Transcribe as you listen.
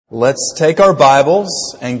Let's take our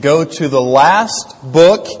Bibles and go to the last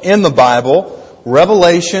book in the Bible,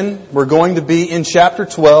 Revelation. We're going to be in chapter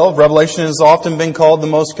 12. Revelation has often been called the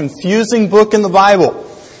most confusing book in the Bible.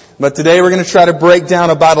 But today we're going to try to break down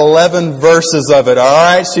about 11 verses of it,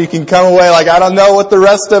 alright? So you can come away like, I don't know what the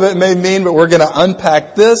rest of it may mean, but we're going to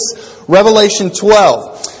unpack this. Revelation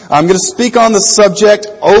 12. I'm going to speak on the subject,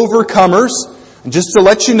 overcomers. And just to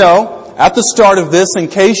let you know, at the start of this, in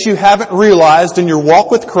case you haven't realized in your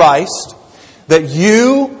walk with Christ, that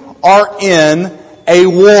you are in a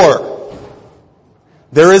war.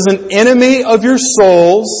 There is an enemy of your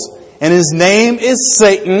souls, and his name is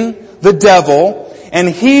Satan, the devil, and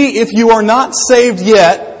he, if you are not saved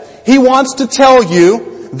yet, he wants to tell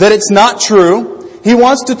you that it's not true. He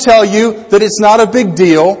wants to tell you that it's not a big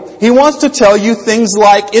deal. He wants to tell you things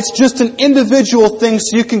like it's just an individual thing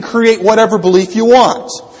so you can create whatever belief you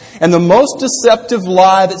want. And the most deceptive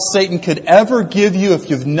lie that Satan could ever give you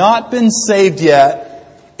if you've not been saved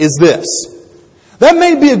yet is this. That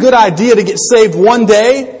may be a good idea to get saved one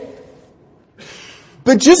day,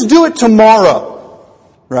 but just do it tomorrow,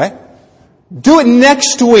 right? Do it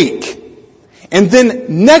next week. And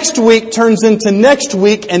then next week turns into next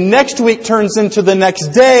week, and next week turns into the next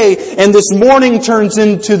day, and this morning turns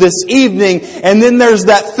into this evening, and then there's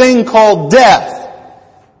that thing called death.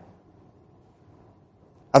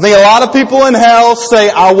 I think a lot of people in hell say,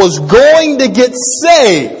 I was going to get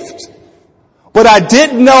saved, but I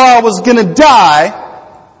didn't know I was going to die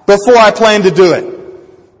before I planned to do it.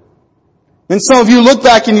 And some of you look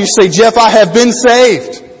back and you say, Jeff, I have been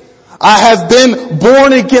saved. I have been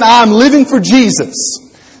born again. I'm living for Jesus.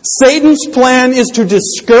 Satan's plan is to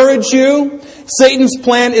discourage you. Satan's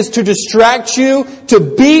plan is to distract you, to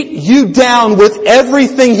beat you down with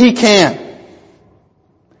everything he can.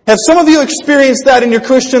 Have some of you experienced that in your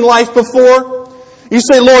Christian life before? You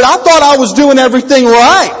say, Lord, I thought I was doing everything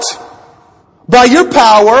right by your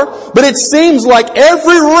power, but it seems like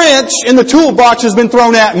every wrench in the toolbox has been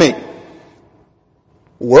thrown at me.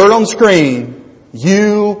 Word on screen,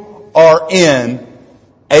 you are in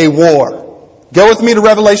a war. Go with me to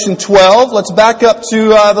Revelation 12. Let's back up to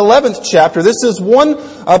the 11th chapter. This is one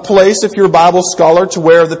place, if you're a Bible scholar, to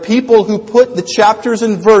where the people who put the chapters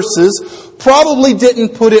and verses probably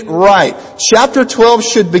didn't put it right. Chapter 12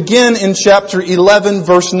 should begin in chapter 11,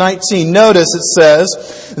 verse 19. Notice it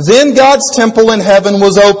says, Then God's temple in heaven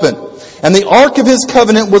was open, and the ark of His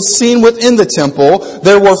covenant was seen within the temple.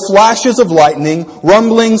 There were flashes of lightning,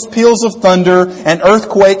 rumblings, peals of thunder, an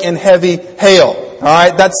earthquake, and heavy hail.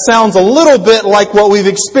 Alright, that sounds a little bit like what we've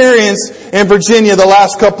experienced in Virginia the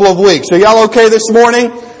last couple of weeks. Are y'all okay this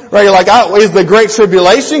morning? Right, you're like, is the Great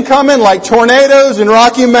Tribulation coming like tornadoes in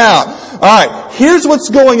Rocky Mount? Alright, here's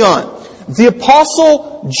what's going on. The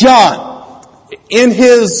Apostle John, in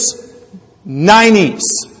his 90s,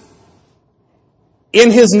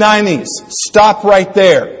 stop right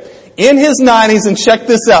there. In his 90s, and check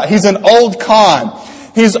this out, he's an old con.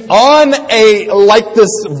 He's on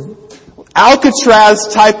this Alcatraz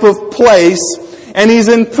type of place, and he's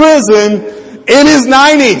in prison in his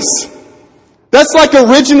 90s. That's like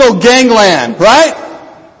original Gangland, right?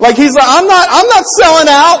 Like he's like, I'm not selling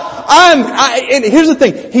out. And here's the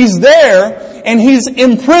thing. He's there, and he's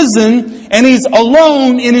in prison, and he's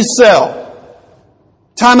alone in his cell.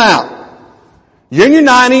 Time out. You're in your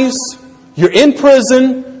 90s, you're in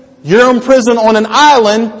prison on an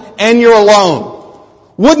island, and you're alone.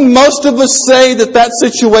 Wouldn't most of us say that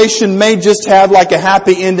situation may just have like a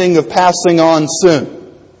happy ending of passing on soon?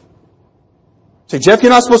 Say, Jeff,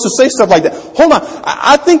 you're not supposed to say stuff like that. Hold on.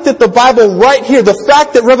 I think that the Bible right here, the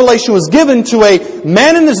fact that Revelation was given to a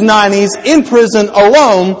man in his 90s in prison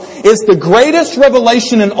alone is the greatest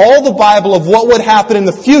revelation in all the Bible of what would happen in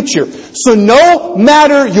the future. So no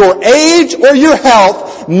matter your age or your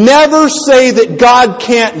health, never say that God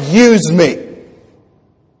can't use me.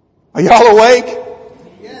 Are y'all awake?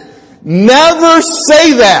 Never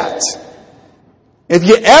say that. If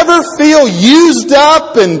you ever feel used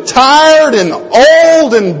up and tired and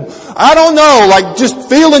old and I don't know, like just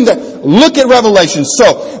feeling that, look at Revelation.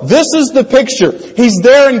 So, this is the picture. He's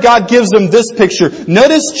there and God gives him this picture.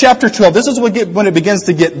 Notice chapter 12. This is when it begins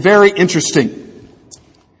to get very interesting.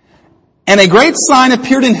 And a great sign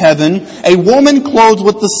appeared in heaven, a woman clothed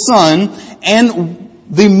with the sun and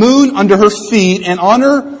the moon under her feet, and on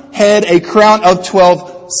her head a crown of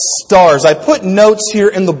 12 stars. I put notes here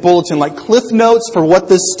in the bulletin, like cliff notes for what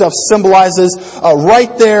this stuff symbolizes.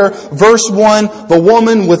 Right there, verse 1, the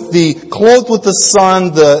woman with the clothed with the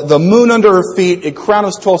sun, the moon under her feet, a crown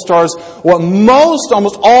of 12 stars. What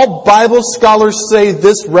almost all Bible scholars say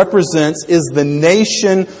this represents is the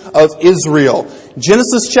nation of Israel.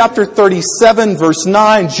 Genesis chapter 37, verse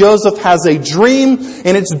 9, Joseph has a dream,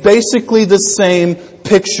 and it's basically the same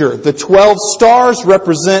picture. The 12 stars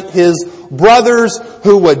represent his brothers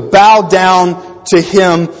who would bow down to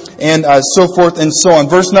him, and so forth and so on.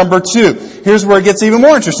 Verse number 2. Here's where it gets even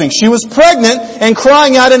more interesting. She was pregnant and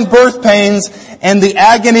crying out in birth pains and the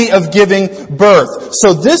agony of giving birth.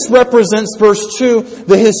 So this represents, verse 2,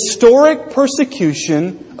 the historic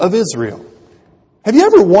persecution of Israel. Have you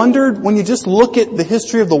ever wondered, when you just look at the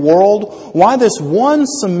history of the world, why this one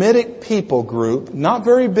Semitic people group, not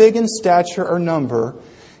very big in stature or number,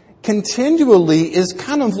 continually is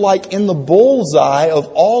kind of like in the bullseye of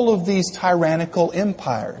all of these tyrannical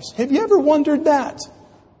empires? Have you ever wondered that?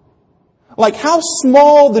 Like how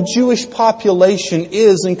small the Jewish population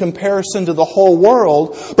is in comparison to the whole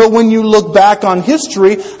world, but when you look back on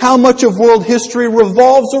history, how much of world history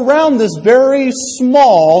revolves around this very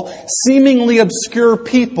small, seemingly obscure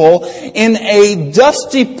people in a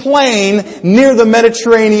dusty plain near the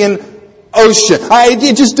Mediterranean Ocean.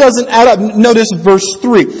 It just doesn't add up. Notice verse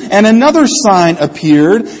 3. And another sign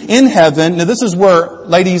appeared in heaven. Now this is where,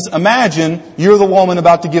 ladies, imagine you're the woman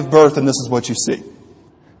about to give birth and this is what you see.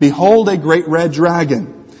 Behold, a great red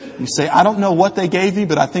dragon. You say, I don't know what they gave you,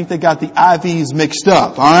 but I think they got the IVs mixed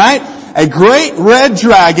up. All right? A great red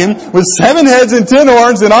dragon with 7 heads and 10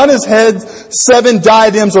 horns, and on his head 7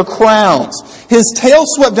 diadems or crowns. His tail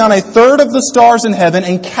swept down 1/3 of the stars in heaven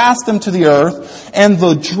and cast them to the earth. And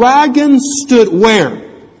the dragon stood where?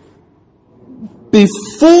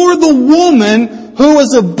 Before the woman who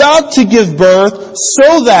was about to give birth,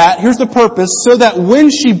 so that, here's the purpose, so that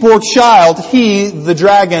when she bore child, he, the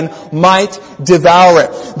dragon, might devour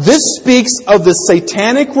it. This speaks of the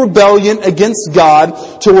satanic rebellion against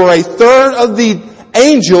God, to where 1/3 of the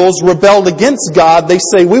angels rebelled against God. They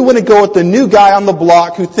say, we want to go with the new guy on the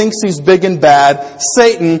block who thinks he's big and bad,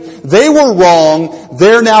 Satan. They were wrong.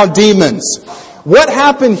 They're now demons. What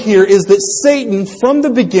happened here is that Satan, from the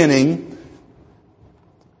beginning,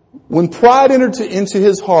 when pride entered into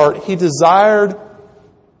his heart, he desired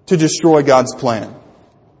to destroy God's plan.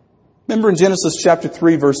 Remember in Genesis chapter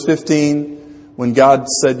 3, verse 15, when God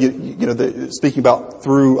said, speaking about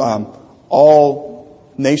through all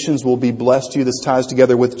nations will be blessed to you. This ties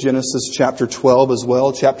together with Genesis chapter 12 as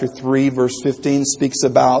well. Chapter 3, verse 15 speaks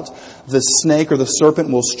about the snake or the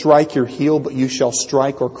serpent will strike your heel, but you shall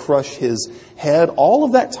strike or crush his head. All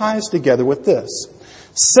of that ties together with this.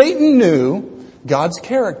 Satan knew God's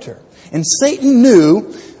character. And Satan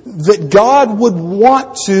knew that God would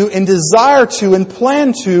want to and desire to and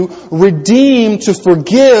plan to redeem, to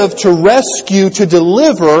forgive, to rescue, to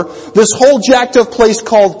deliver this whole jacked up place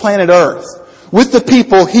called planet Earth with the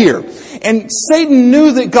people here. And Satan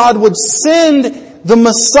knew that God would send the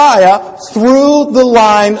Messiah through the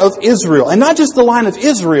line of Israel. And not just the line of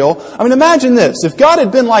Israel. I mean, imagine this. If God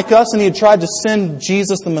had been like us and He had tried to send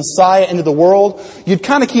Jesus, the Messiah, into the world, you'd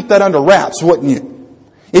kind of keep that under wraps, wouldn't you?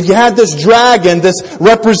 If you had this dragon, this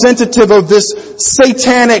representative of this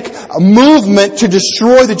satanic movement to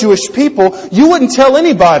destroy the Jewish people, you wouldn't tell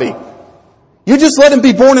anybody. You just let him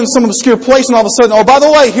be born in some obscure place and all of a sudden, oh, by the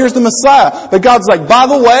way, here's the Messiah. But God's like, by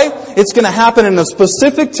the way, it's going to happen in a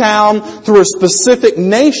specific town, through a specific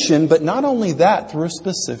nation, but not only that, through a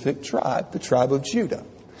specific tribe, the tribe of Judah.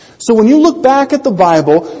 So when you look back at the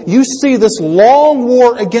Bible, you see this long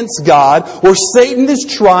war against God where Satan is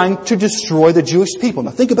trying to destroy the Jewish people.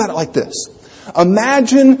 Now think about it like this.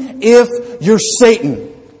 Imagine if you're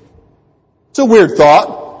Satan. It's a weird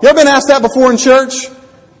thought. You ever been asked that before in church?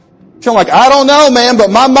 I'm like, I don't know, man, but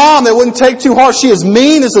my mom, it wouldn't take too hard. She is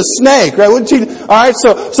mean as a snake, right? Wouldn't she? All right,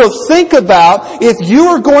 so think about if you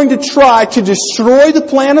are going to try to destroy the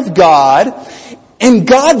plan of God, and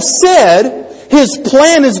God said His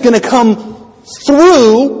plan is going to come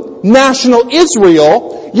through national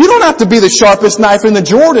Israel. You don't have to be the sharpest knife in the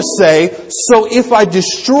drawer to say, so if I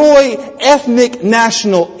destroy ethnic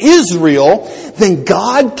national Israel, then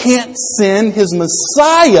God can't send His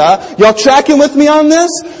Messiah. Y'all tracking with me on this?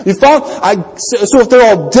 You follow? So if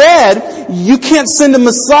they're all dead, you can't send a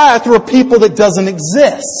Messiah through a people that doesn't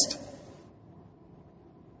exist.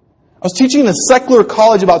 I was teaching in a secular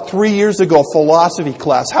college about 3 years ago, a philosophy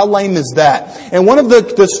class. How lame is that? And one of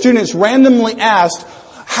the students randomly asked,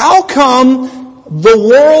 how come the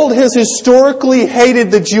world has historically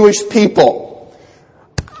hated the Jewish people?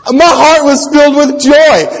 My heart was filled with joy.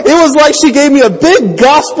 It was like she gave me a big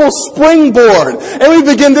gospel springboard. And we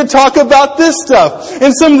began to talk about this stuff.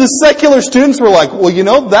 And some of the secular students were like, well, you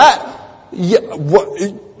know that, and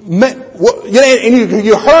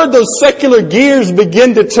you heard those secular gears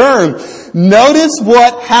begin to turn. Notice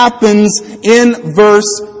what happens in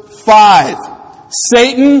verse 5.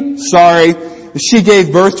 She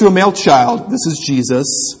gave birth to a male child. This is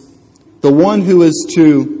Jesus. The one who is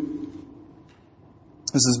to...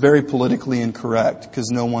 This is very politically incorrect because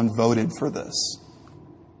no one voted for this.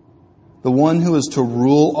 The one who is to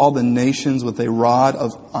rule all the nations with a rod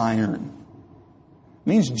of iron. It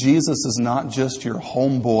means Jesus is not just your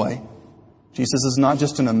homeboy. Jesus is not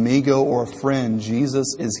just an amigo or a friend.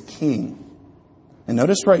 Jesus is King. And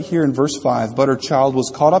notice right here in verse 5, but her child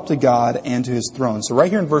was caught up to God and to His throne. So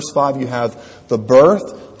right here in verse 5 you have the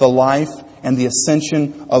birth, the life, and the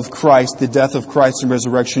ascension of Christ. The death of Christ and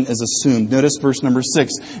resurrection is assumed. Notice verse number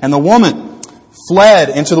 6. And the woman fled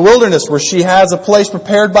into the wilderness where she has a place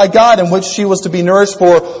prepared by God in which she was to be nourished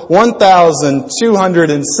for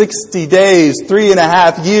 1,260 days,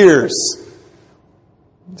 3.5 years.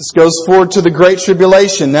 This goes forward to the Great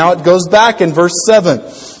Tribulation. Now it goes back in verse 7.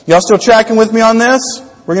 Y'all still tracking with me on this?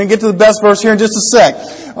 We're going to get to the best verse here in just a sec.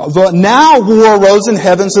 Now war arose in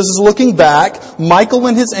heaven. So this is looking back. Michael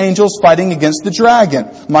and his angels fighting against the dragon.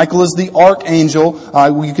 Michael is the archangel.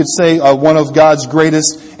 You could say one of God's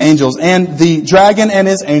greatest angels. And the dragon and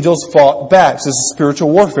his angels fought back. So this is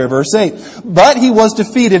spiritual warfare, verse 8. But he was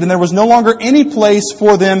defeated, and there was no longer any place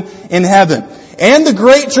for them in heaven. And the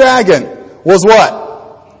great dragon was what?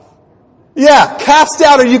 Yeah, cast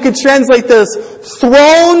out, or you could translate this,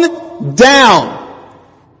 thrown down.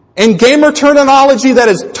 In gamer terminology, that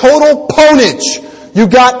is total ponage. You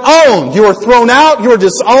got owned. You were thrown out. You were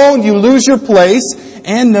disowned. You lose your place.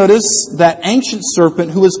 And notice that ancient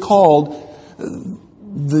serpent who is called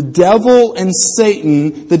the devil and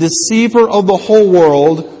Satan, the deceiver of the whole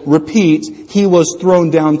world. Repeat, he was thrown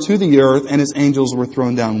down to the earth and his angels were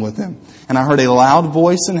thrown down with him. And I heard a loud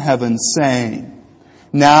voice in heaven saying,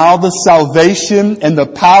 now the salvation and the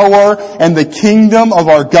power and the kingdom of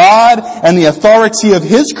our God and the authority of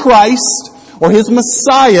His Christ or His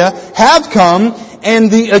Messiah have come,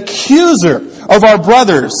 and the accuser of our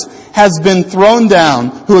brothers has been thrown down,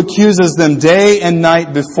 who accuses them day and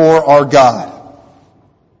night before our God.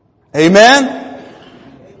 Amen?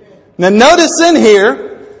 Now notice in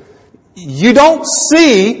here, you don't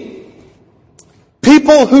see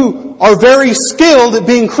people who are very skilled at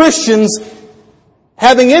being Christians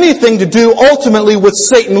having anything to do ultimately with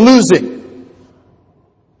Satan losing.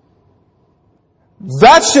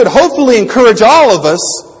 That should hopefully encourage all of us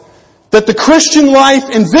that the Christian life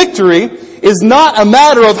and victory is not a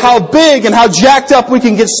matter of how big and how jacked up we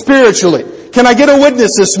can get spiritually. Can I get a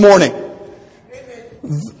witness this morning?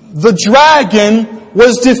 The dragon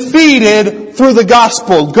was defeated through the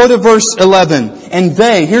gospel. Go to verse 11. And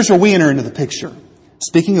they, here's where we enter into the picture.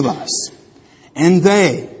 Speaking of us. And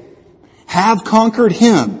they have conquered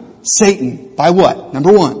him, Satan, by what?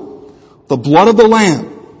 Number 1, the blood of the Lamb,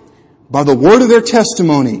 by the word of their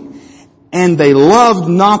testimony, and they loved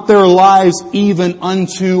not their lives even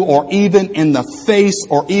unto, or even in the face,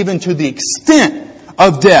 or even to the extent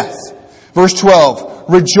of death. Verse 12,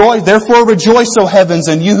 therefore rejoice, O heavens,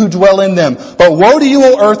 and you who dwell in them. But woe to you,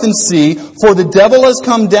 O earth and sea, for the devil has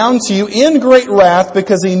come down to you in great wrath,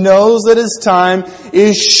 because he knows that his time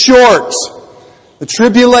is short. The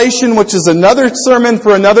tribulation, which is another sermon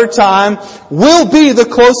for another time, will be the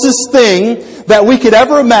closest thing that we could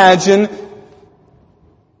ever imagine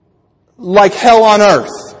like hell on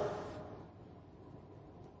earth.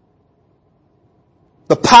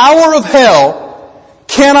 The power of hell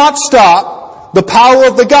cannot stop the power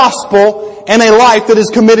of the gospel and a life that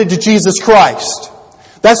is committed to Jesus Christ.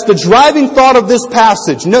 That's the driving thought of this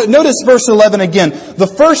passage. Notice verse 11 again. The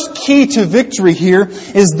first key to victory here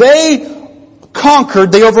is they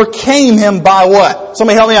overcame him by what?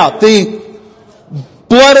 Somebody help me out. The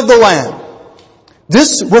blood of the Lamb.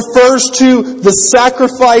 This refers to the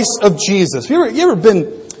sacrifice of Jesus. You ever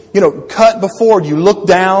been, cut before? You look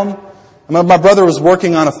down. My brother was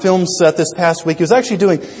working on a film set this past week. He was actually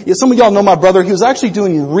doing, some of y'all know my brother, he was actually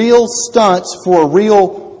doing real stunts for a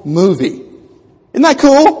real movie. Isn't that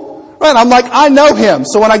cool? Right, I'm like, I know him.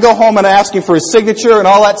 So when I go home and I ask him for his signature and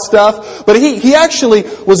all that stuff, but he actually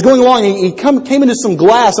was going along, he came into some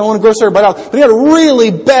glass, I don't want to gross everybody out, but he had a really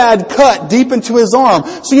bad cut deep into his arm.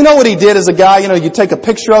 So you know what he did as a guy, you take a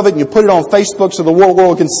picture of it and you put it on Facebook so the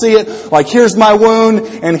world can see it, like here's my wound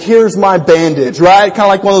and here's my bandage, right? Kind of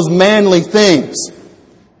like one of those manly things.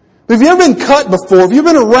 If you've ever been cut before, if you've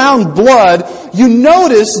been around blood, you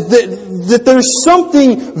notice that there's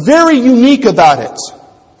something very unique about it.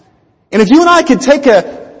 And if you and I could take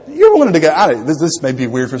you ever wanted to go, this may be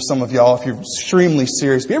weird for some of y'all if you're extremely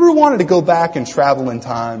serious, but you ever wanted to go back and travel in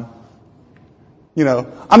time?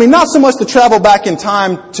 Not so much to travel back in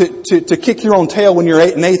time to kick your own tail when you're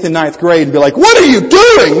in 8th and 9th grade and be like, what are you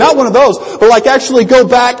doing? Not one of those, but like actually go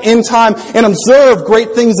back in time and observe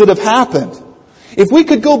great things that have happened. If we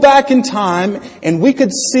could go back in time and we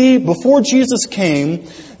could see before Jesus came,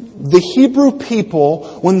 the Hebrew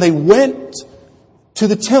people, when they went to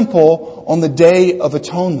the temple on the Day of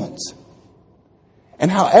Atonement,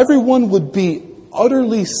 and how everyone would be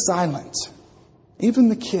utterly silent, even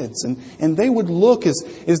the kids, and they would look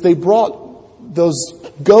as they brought those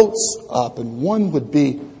goats up, and one would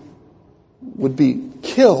be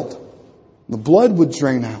killed. The blood would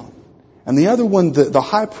drain out. And the other one, the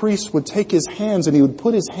high priest would take his hands and he would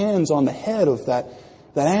put his hands on the head of that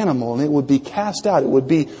animal, and it would be cast out. It would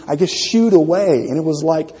be, shooed away. And it was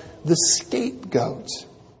like the scapegoat.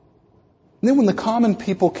 And then when the common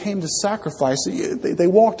people came to sacrifice, they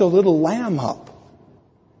walked a little lamb up.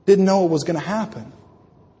 Didn't know what was going to happen.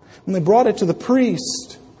 When they brought it to the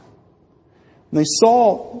priest, and they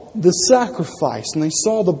saw the sacrifice, and they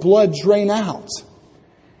saw the blood drain out,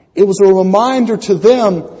 it was a reminder to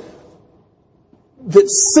them that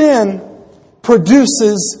sin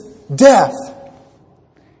produces death.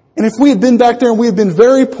 And if we had been back there and we had been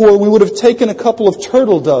very poor, we would have taken a couple of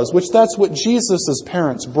turtle doves, which that's what Jesus'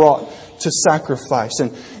 parents brought to sacrifice.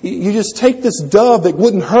 And you just take this dove that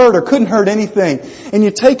wouldn't hurt or couldn't hurt anything, and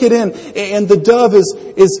you take it in, and the dove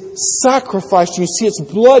is sacrificed, and you see its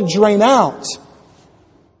blood drain out.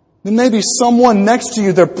 Then maybe someone next to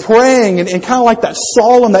you, they're praying, and kind of like that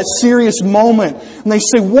solemn, that serious moment, and they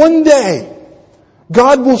say, one day,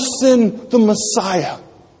 God will send the Messiah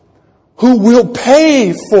who will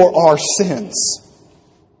pay for our sins.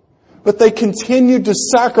 But they continued to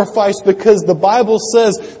sacrifice because the Bible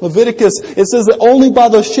says, Leviticus, it says that only by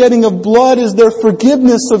the shedding of blood is there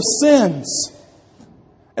forgiveness of sins.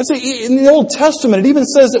 And so in the Old Testament, it even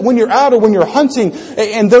says that when you're out or when you're hunting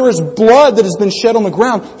and there is blood that has been shed on the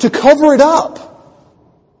ground, to cover it up.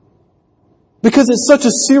 Because it's such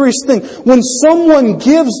a serious thing. When someone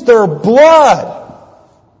gives their blood,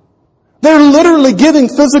 they're literally giving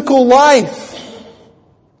physical life.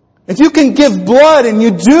 If you can give blood, and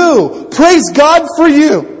you do, praise God for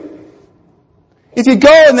you. If you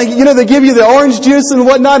go and they give you the orange juice and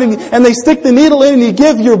whatnot, and they stick the needle in and you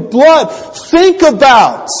give your blood, think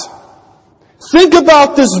about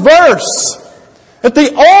this verse. That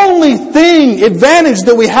the only advantage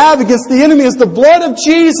that we have against the enemy is the blood of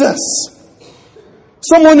Jesus.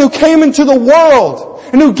 Someone who came into the world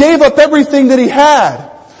and who gave up everything that he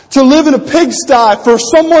had to live in a pigsty for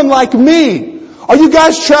someone like me. Are you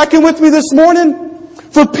guys tracking with me this morning?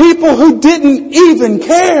 For people who didn't even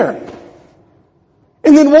care.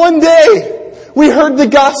 And then one day, we heard the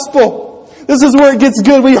gospel. This is where it gets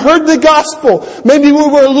good. We heard the gospel. Maybe we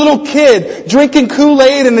were a little kid drinking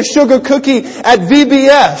Kool-Aid and a sugar cookie at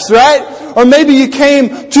VBS, right? Or maybe you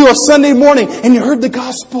came to a Sunday morning and you heard the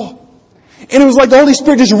gospel. And it was like the Holy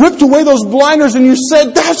Spirit just ripped away those blinders and you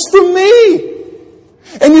said, that's for me.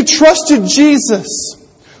 And you trusted Jesus,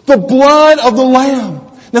 the blood of the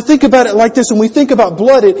Lamb. Now think about it like this. When we think about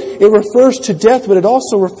blood, it refers to death, but it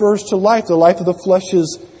also refers to life. The life of the flesh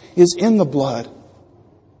is in the blood.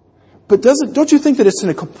 But don't you think that it's in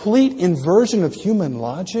a complete inversion of human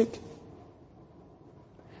logic?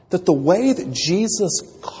 That the way that Jesus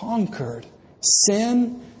conquered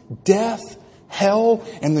sin, death, hell,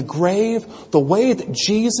 and the grave, the way that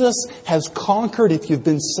Jesus has conquered, if you've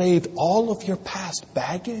been saved, all of your past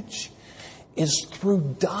baggage, is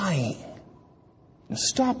through dying. Now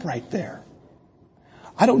stop right there.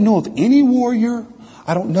 I don't know of any warrior,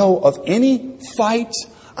 I don't know of any fight,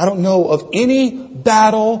 I don't know of any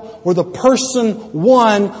battle where the person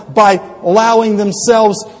won by allowing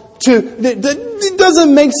themselves to... It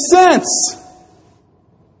doesn't make sense.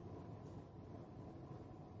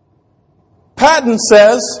 Patton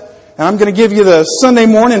says, and I'm going to give you the Sunday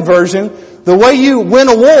morning version, the way you win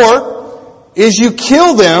a war is you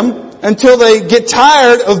kill them until they get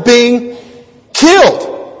tired of being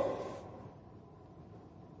killed.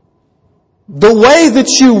 The way that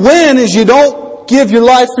you win is you don't give your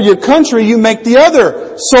life for your country, you make the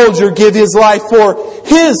other soldier give his life for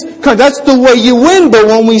his country. That's the way you win. But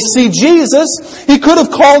when we see Jesus, He could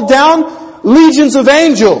have called down legions of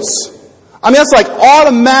angels. That's like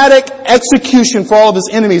automatic execution for all of His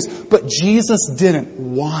enemies. But Jesus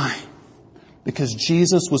didn't. Why? Because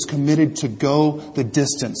Jesus was committed to go the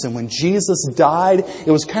distance. And when Jesus died,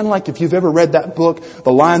 it was kind of like if you've ever read that book,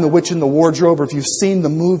 The Lion, the Witch, and the Wardrobe, or if you've seen the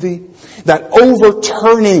movie, that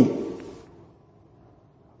overturning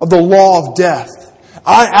of the law of death.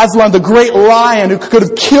 Aslan, the great lion who could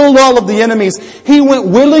have killed all of the enemies, he went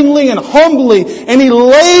willingly and humbly, and he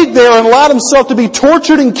laid there and allowed himself to be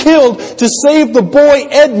tortured and killed to save the boy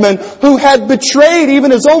Edmund, who had betrayed even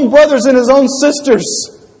his own brothers and his own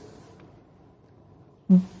sisters.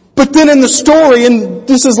 But then in the story, and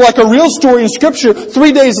this is like a real story in Scripture,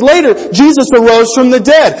 3 days later, Jesus arose from the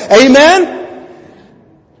dead. Amen?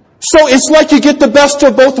 So it's like you get the best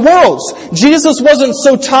of both worlds. Jesus wasn't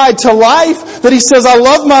so tied to life that He says, I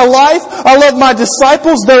love my life, I love my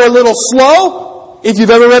disciples, they're a little slow. If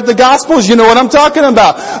you've ever read the Gospels, you know what I'm talking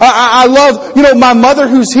about. I love, my mother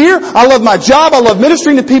who's here, I love my job, I love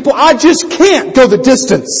ministering to people, I just can't go the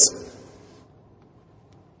distance.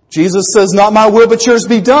 Jesus says, not my will, but yours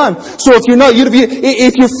be done. So if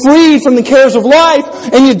you're freed from the cares of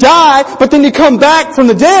life and you die, but then you come back from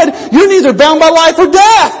the dead, you're neither bound by life or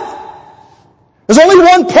death. There's only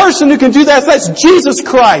one person who can do that. That's Jesus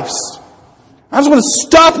Christ. I just want to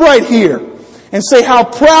stop right here and say how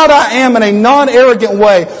proud I am in a non-arrogant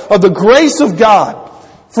way of the grace of God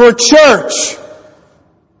for a church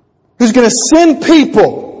who's going to send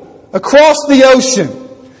people across the ocean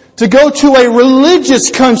to go to a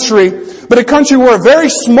religious country, but a country where a very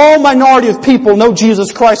small minority of people know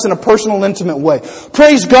Jesus Christ in a personal, intimate way.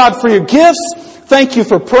 Praise God for your gifts. Thank you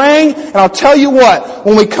for praying. And I'll tell you what,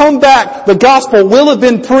 when we come back, the gospel will have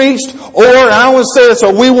been preached, or, and I want to say this,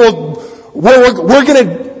 or we're going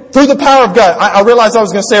to, through the power of God. I realized I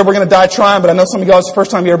was going to say we're going to die trying, but I know some of you guys, it's the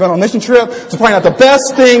first time you've ever been on a mission trip, it's probably not the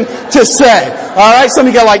best thing to say. Alright, some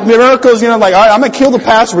of you got like miracles, like, alright, I'm going to kill the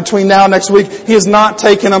pastor between now and next week. He has not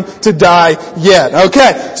taken them to die yet.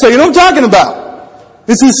 Okay, so you know what I'm talking about.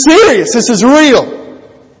 This is serious. This is real.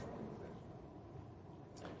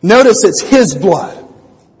 Notice it's His blood.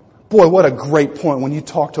 Boy, what a great point when you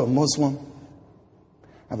talk to a Muslim.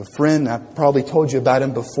 I have a friend, I've probably told you about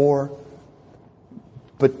him before.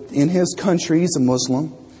 But in his country, he's a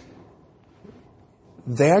Muslim,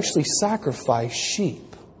 they actually sacrifice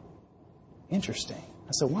sheep. Interesting.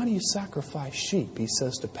 I said, why do you sacrifice sheep? He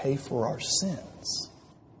says, to pay for our sins.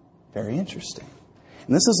 Very interesting.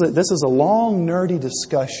 And this is a long, nerdy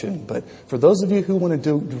discussion, but for those of you who want to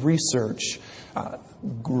do research,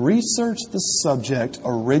 research the subject,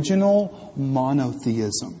 original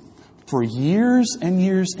monotheism. For years and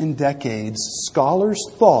years and decades, scholars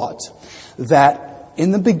thought that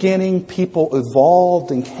in the beginning, people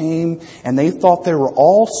evolved and came, and they thought there were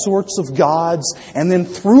all sorts of gods. And then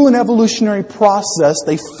through an evolutionary process,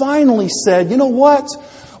 they finally said, you know what?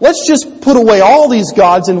 Let's just put away all these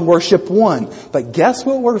gods and worship one. But guess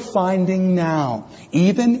what we're finding now?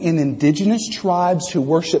 Even in indigenous tribes who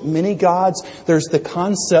worship many gods, there's the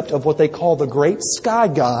concept of what they call the great sky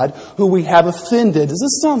god, who we have offended. Does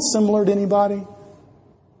this sound similar to anybody?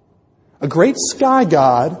 A great sky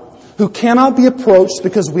god who cannot be approached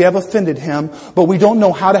because we have offended Him, but we don't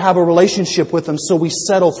know how to have a relationship with Him, so we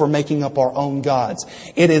settle for making up our own gods.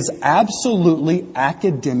 It is absolutely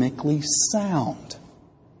academically sound.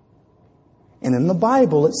 And in the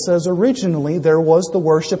Bible it says originally there was the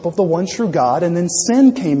worship of the one true God, and then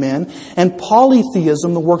sin came in, and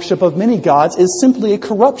polytheism, the worship of many gods, is simply a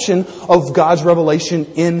corruption of God's revelation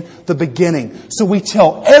in the beginning. So we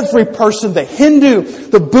tell every person, the Hindu,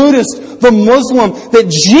 the Buddhist, the Muslim, that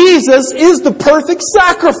Jesus is the perfect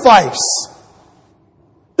sacrifice.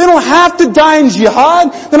 They don't have to die in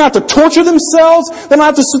jihad. They don't have to torture themselves. They don't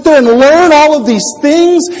have to sit there and learn all of these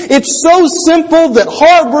things. It's so simple that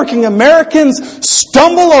hardworking Americans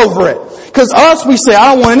stumble over it. Because us, we say,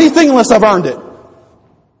 I don't want anything unless I've earned it.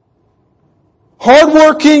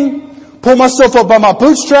 Hardworking, pull myself up by my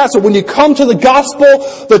bootstraps. So when you come to the gospel,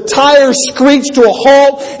 the tires screech to a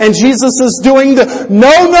halt, and Jesus is doing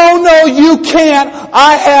no, you can't.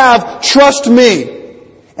 I have, trust me.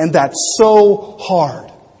 And that's so hard.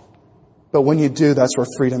 But when you do, that's where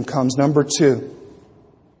freedom comes. Number 2,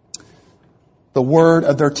 the word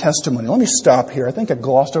of their testimony. Let me stop here. I think I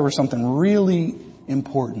glossed over something really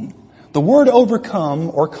important. The word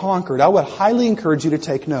overcome or conquered, I would highly encourage you to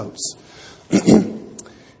take notes.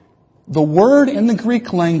 The word in the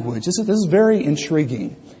Greek language, this is very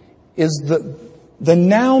intriguing, is the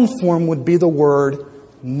noun form would be the word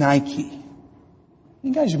Nike.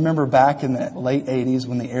 You guys remember back in the late 80s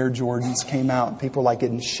when the Air Jordans came out and people were like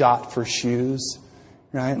getting shot for shoes,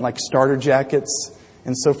 right? Like starter jackets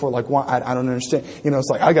and so forth. Like, why? I don't understand. It's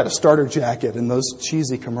like, I got a starter jacket and those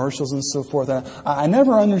cheesy commercials and so forth. I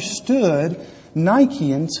never understood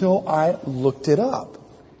Nike until I looked it up.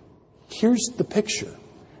 Here's the picture.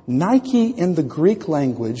 Nike in the Greek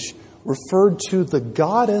language referred to the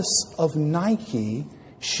goddess of Nike.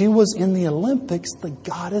 She was in the Olympics the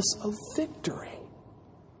goddess of victory.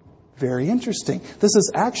 Very interesting. This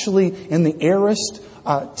is actually in the aorist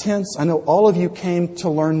tense. I know all of you came to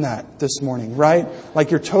learn that this morning, right? Like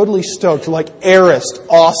you're totally stoked. You're like, aorist,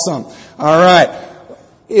 awesome. All right.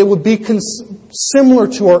 It would be similar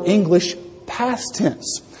to our English past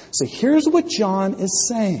tense. So here's what John is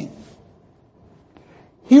saying.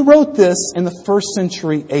 He wrote this in the 1st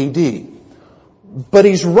century AD, but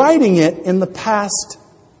he's writing it in the past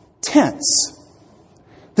tense.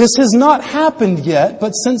 This has not happened yet,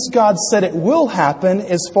 but since God said it will happen,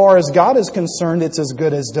 as far as God is concerned, it's as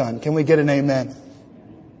good as done. Can we get an amen?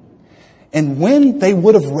 And when they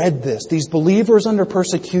would have read this, these believers under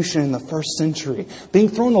persecution in the 1st century, being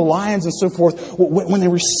thrown to lions and so forth, when they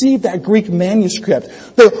received that Greek manuscript,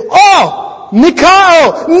 they,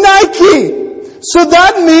 Nikao, Nike! So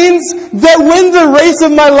that means that when the race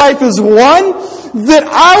of my life is won, that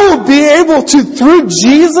I will be able to, through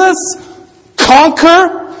Jesus,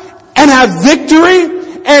 conquer and have victory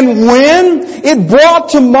and win. It brought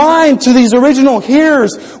to mind to these original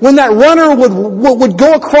hearers when that runner would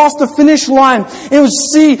go across the finish line and would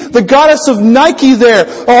see the goddess of Nike there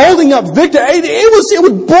holding up victory. It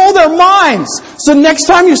would blow their minds. So next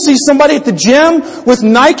time you see somebody at the gym with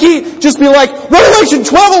Nike, just be like, Revelation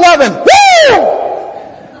 12:11. Woo!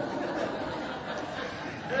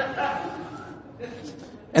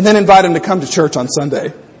 And then invite them to come to church on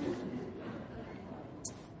Sunday.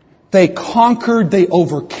 They conquered, they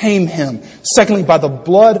overcame him. Secondly, by the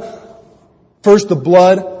blood, first the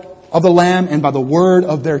blood of the Lamb and by the word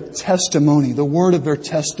of their testimony. The word of their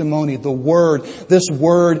testimony. The word, this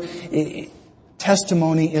word,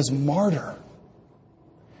 testimony is martyr.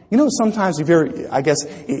 You know, sometimes if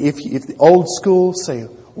the old school say,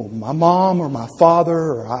 well, my mom or my father,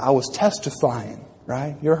 or I was testifying,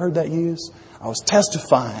 right? You ever heard that used? I was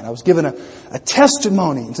testifying. I was given a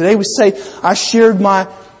testimony. And today we say, I shared my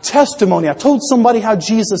testimony. I told somebody how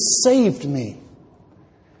Jesus saved me.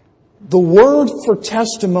 The word for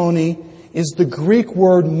testimony is the Greek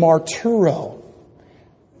word martyro.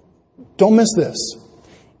 Don't miss this.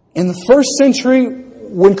 In the 1st century,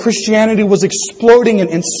 when Christianity was exploding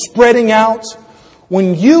and spreading out,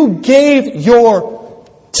 when you gave your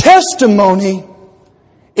testimony,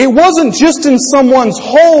 it wasn't just in someone's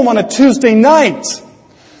home on a Tuesday night.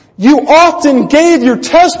 You often gave your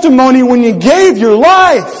testimony when you gave your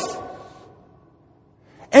life.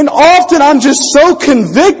 And often I'm just so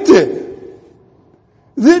convicted.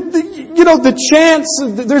 The chance,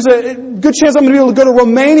 there's a good chance I'm going to be able to go to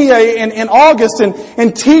Romania in August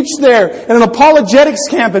and teach there in an apologetics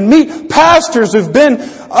camp and meet pastors who've been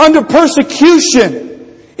under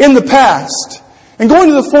persecution in the past. And going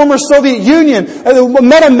to the former Soviet Union, I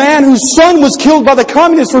met a man whose son was killed by the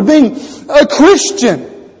communists for being a Christian.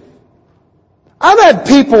 I've had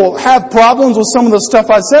people have problems with some of the stuff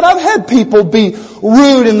I said. I've had people be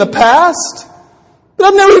rude in the past. But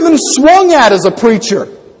I've never even swung at as a preacher.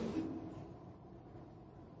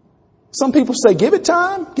 Some people say, give it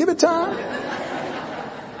time, give it time.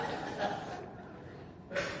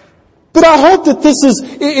 But I hope that this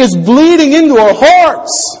is bleeding into our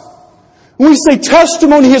hearts. When we say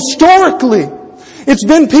testimony historically, it's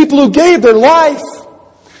been people who gave their life.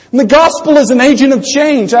 And the gospel is an agent of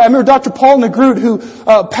change. I remember Dr. Paul Negrut, who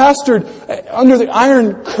pastored under the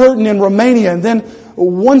Iron Curtain in Romania. And then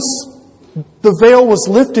once the veil was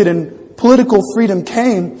lifted and political freedom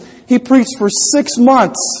came, he preached for 6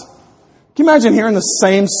 months. Can you imagine hearing the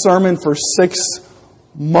same sermon for 6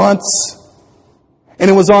 months? And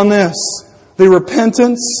it was on this: the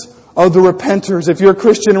repentance of the repenters. If you're a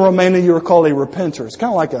Christian in Romania, you are called a repenter. It's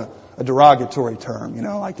kind of like a derogatory term,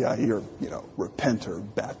 like you're, repenter,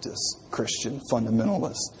 Baptist, Christian,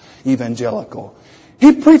 fundamentalist, evangelical.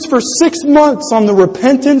 He preached for 6 months on the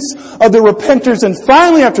repentance of the repenters, and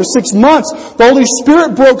finally, after 6 months, the Holy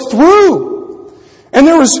Spirit broke through. And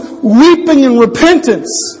there was weeping and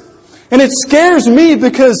repentance. And it scares me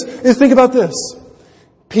because, think about this.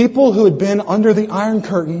 People who had been under the Iron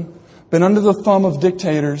Curtain, been under the thumb of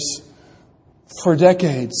dictators for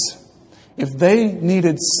decades, if they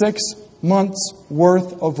needed 6 months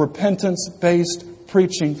worth of repentance-based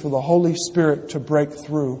preaching for the Holy Spirit to break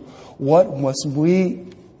through, what must we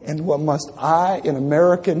and what must I in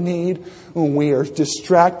America need when we are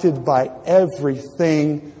distracted by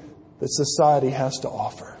everything that society has to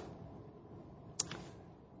offer?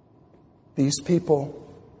 These people,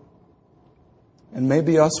 and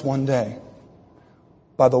maybe us one day,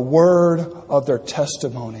 by the word of their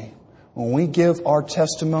testimony, When we give our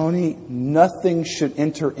testimony, nothing should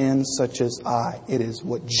enter in such as I. It is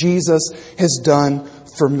what Jesus has done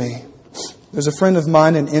for me. There's a friend of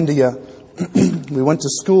mine in India. We went to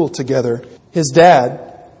school together. His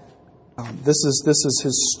dad, this is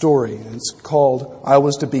his story. It's called, I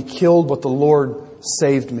Was to Be Killed, but the Lord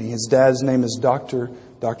Saved Me. His dad's name is Dr.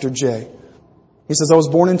 J. He says, I was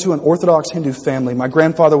born into an Orthodox Hindu family. My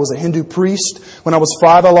grandfather was a Hindu priest. When I was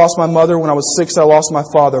 5, I lost my mother. When I was 6, I lost my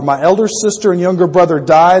father. My elder sister and younger brother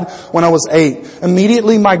died when I was 8.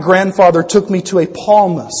 Immediately, my grandfather took me to a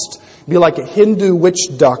palmist, be like a Hindu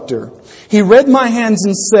witch doctor. He read my hands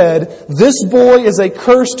and said, this boy is a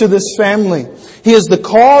curse to this family. He is the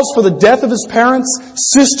cause for the death of his parents,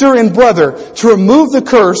 sister, and brother. To remove the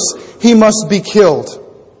curse, he must be killed.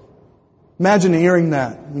 Imagine hearing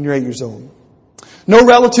that when you're 8 years old. No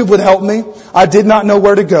relative would help me. I did not know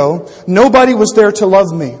where to go. Nobody was there to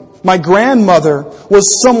love me. My grandmother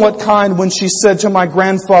was somewhat kind when she said to my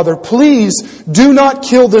grandfather, please do not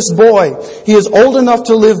kill this boy. He is old enough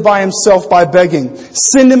to live by himself by begging.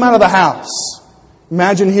 Send him out of the house.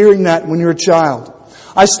 Imagine hearing that when you're a child.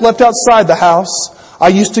 I slept outside the house. I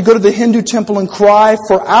used to go to the Hindu temple and cry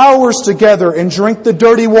for hours together and drink the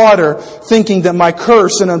dirty water, thinking that my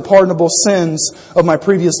curse and unpardonable sins of my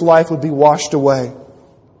previous life would be washed away.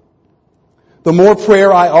 The more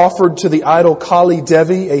prayer I offered to the idol Kali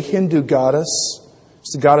Devi, a Hindu goddess,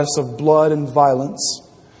 it's the goddess of blood and violence,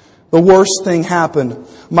 the worst thing happened.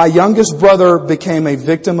 My youngest brother became a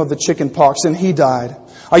victim of the chicken pox and he died.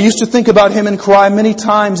 I used to think about him and cry many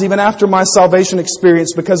times even after my salvation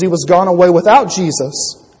experience because he was gone away without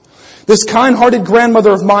Jesus. This kind-hearted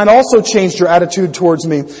grandmother of mine also changed her attitude towards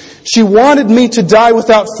me. She wanted me to die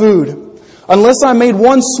without food. Unless I made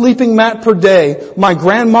one sleeping mat per day, my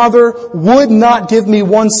grandmother would not give me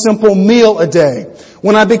one simple meal a day.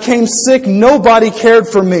 When I became sick, nobody cared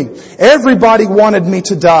for me. Everybody wanted me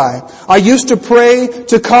to die. I used to pray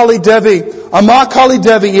to Kali Devi, Amma Kali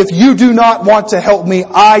Devi, if you do not want to help me,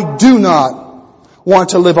 I do not want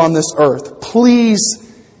to live on this earth.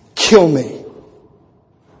 Please kill me.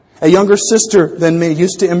 A younger sister than me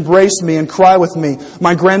used to embrace me and cry with me.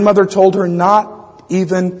 My grandmother told her not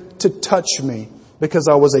even to touch me because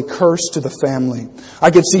I was a curse to the family.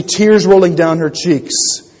 I could see tears rolling down her cheeks.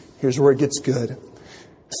 Here's where it gets good.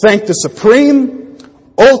 Thank the supreme,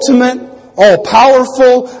 ultimate,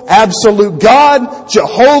 all-powerful, absolute God,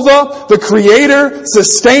 Jehovah, the Creator,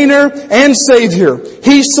 Sustainer, and Savior.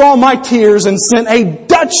 He saw my tears and sent a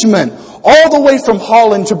Dutchman all the way from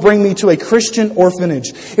Holland to bring me to a Christian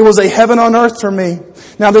orphanage. It was a heaven on earth for me.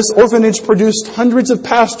 Now this orphanage produced hundreds of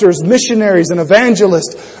pastors, missionaries, and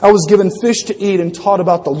evangelists. I was given fish to eat and taught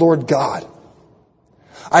about the Lord God.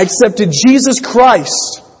 I accepted Jesus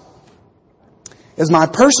Christ as my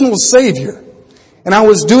personal Savior. And I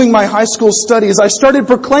was doing my high school studies. I started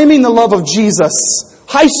proclaiming the love of Jesus.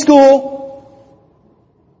 High school.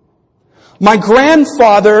 My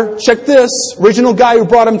grandfather, check this, original guy who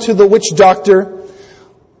brought him to the witch doctor.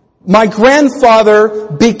 My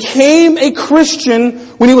grandfather became a Christian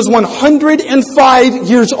when he was 105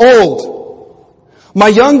 years old. My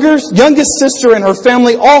youngest sister and her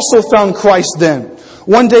family also found Christ then.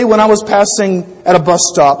 One day when I was passing at a bus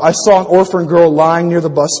stop, I saw an orphan girl lying near the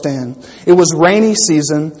bus stand. It was rainy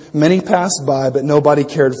season. Many passed by, but nobody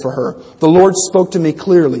cared for her. The Lord spoke to me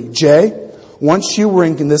clearly. Jay, once you were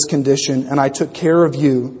in this condition and I took care of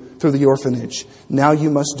you through the orphanage, now you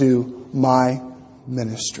must do my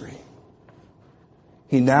ministry.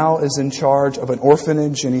 He now is in charge of an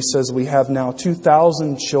orphanage, and he says we have now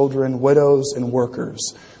 2,000 children, widows, and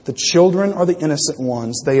workers. The children are the innocent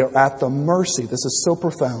ones. They are at the mercy. This is so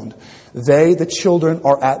profound. The children,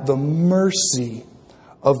 are at the mercy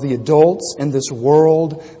of the adults in this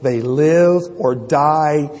world. They live or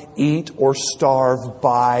die, eat or starve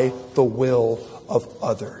by the will of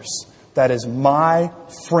others. That is my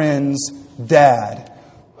friend's dad,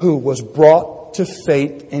 who was brought to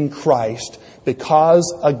faith in Christ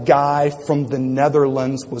because a guy from the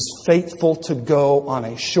Netherlands was faithful to go on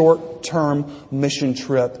a short-term mission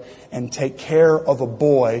trip and take care of a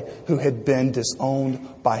boy who had been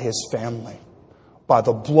disowned by his family. By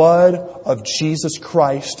the blood of Jesus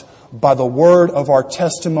Christ, by the word of our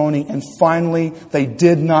testimony, and finally, they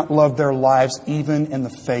did not love their lives even in the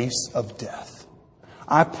face of death.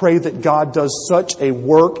 I pray that God does such a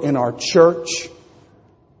work in our church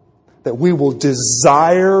that we will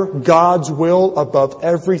desire God's will above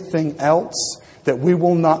everything else, that we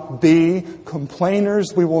will not be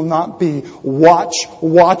complainers. We will not be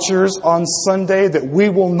watchers on Sunday. That we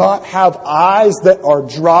will not have eyes that are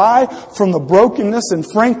dry from the brokenness in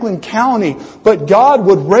Franklin County. But God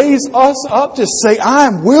would raise us up to say, I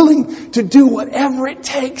am willing to do whatever it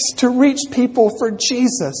takes to reach people for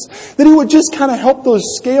Jesus. That He would just kind of help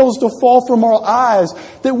those scales to fall from our eyes.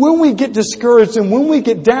 That when we get discouraged and when we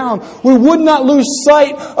get down, we would not lose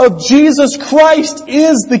sight of Jesus Christ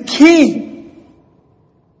is the key.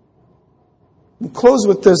 We'll close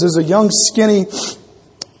with this. As a young, skinny,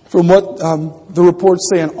 from what the reports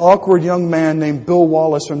say, an awkward young man named Bill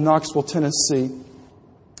Wallace from Knoxville, Tennessee.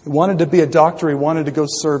 He wanted to be a doctor. He wanted to go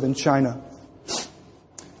serve in China.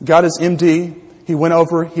 Got his MD. He went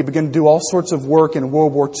over. He began to do all sorts of work in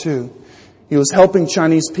World War II. He was helping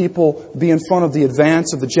Chinese people be in front of the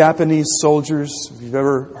advance of the Japanese soldiers. If you've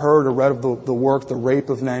ever heard or read of the work, The Rape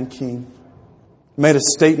of Nanking. He made a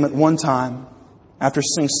statement one time. After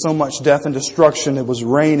seeing so much death and destruction, it was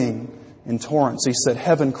raining in torrents. He said,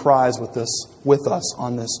 heaven cries with us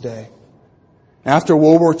on this day. After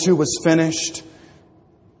World War II was finished,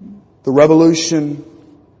 the revolution,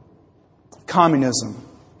 communism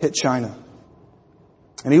hit China.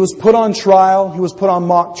 And he was put on trial. He was put on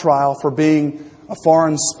mock trial for being a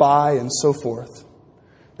foreign spy and so forth.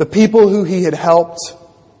 The people who he had helped,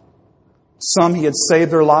 some he had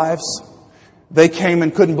saved their lives. They came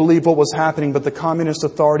and couldn't believe what was happening, but the communist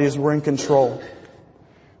authorities were in control.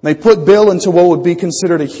 They put Bill into what would be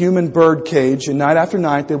considered a human bird cage, and night after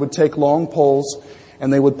night they would take long poles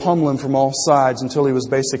and they would pummel him from all sides until he was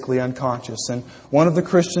basically unconscious. And one of the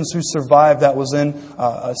Christians who survived that was in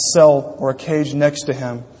a cell or a cage next to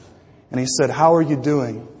him. And he said, how are you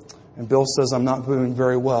doing? And Bill says, I'm not doing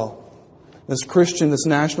very well. This Christian, this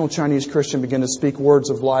national Chinese Christian, began to speak words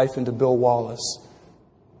of life into Bill Wallace.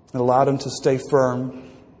 It allowed him to stay firm.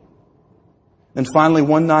 And finally,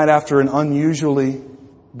 one night after an unusually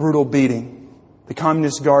brutal beating, the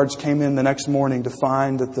communist guards came in the next morning to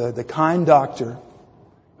find that the kind doctor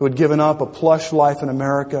who had given up a plush life in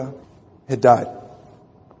America had died. And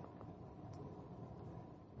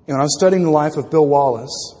when I was studying the life of Bill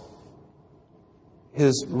Wallace,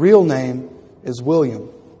 his real name is William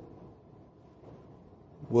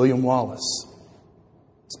Wallace.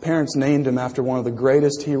 His parents named him after one of the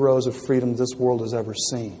greatest heroes of freedom this world has ever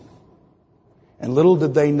seen. And little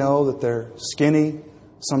did they know that their skinny,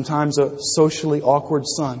 sometimes a socially awkward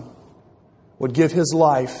son would give his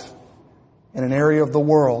life in an area of the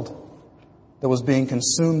world that was being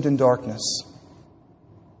consumed in darkness.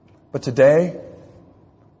 But today,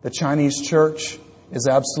 the Chinese church is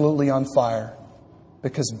absolutely on fire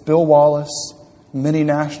because Bill Wallace, many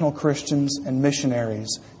national Christians and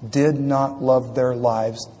missionaries did not love their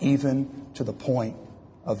lives even to the point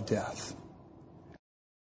of death.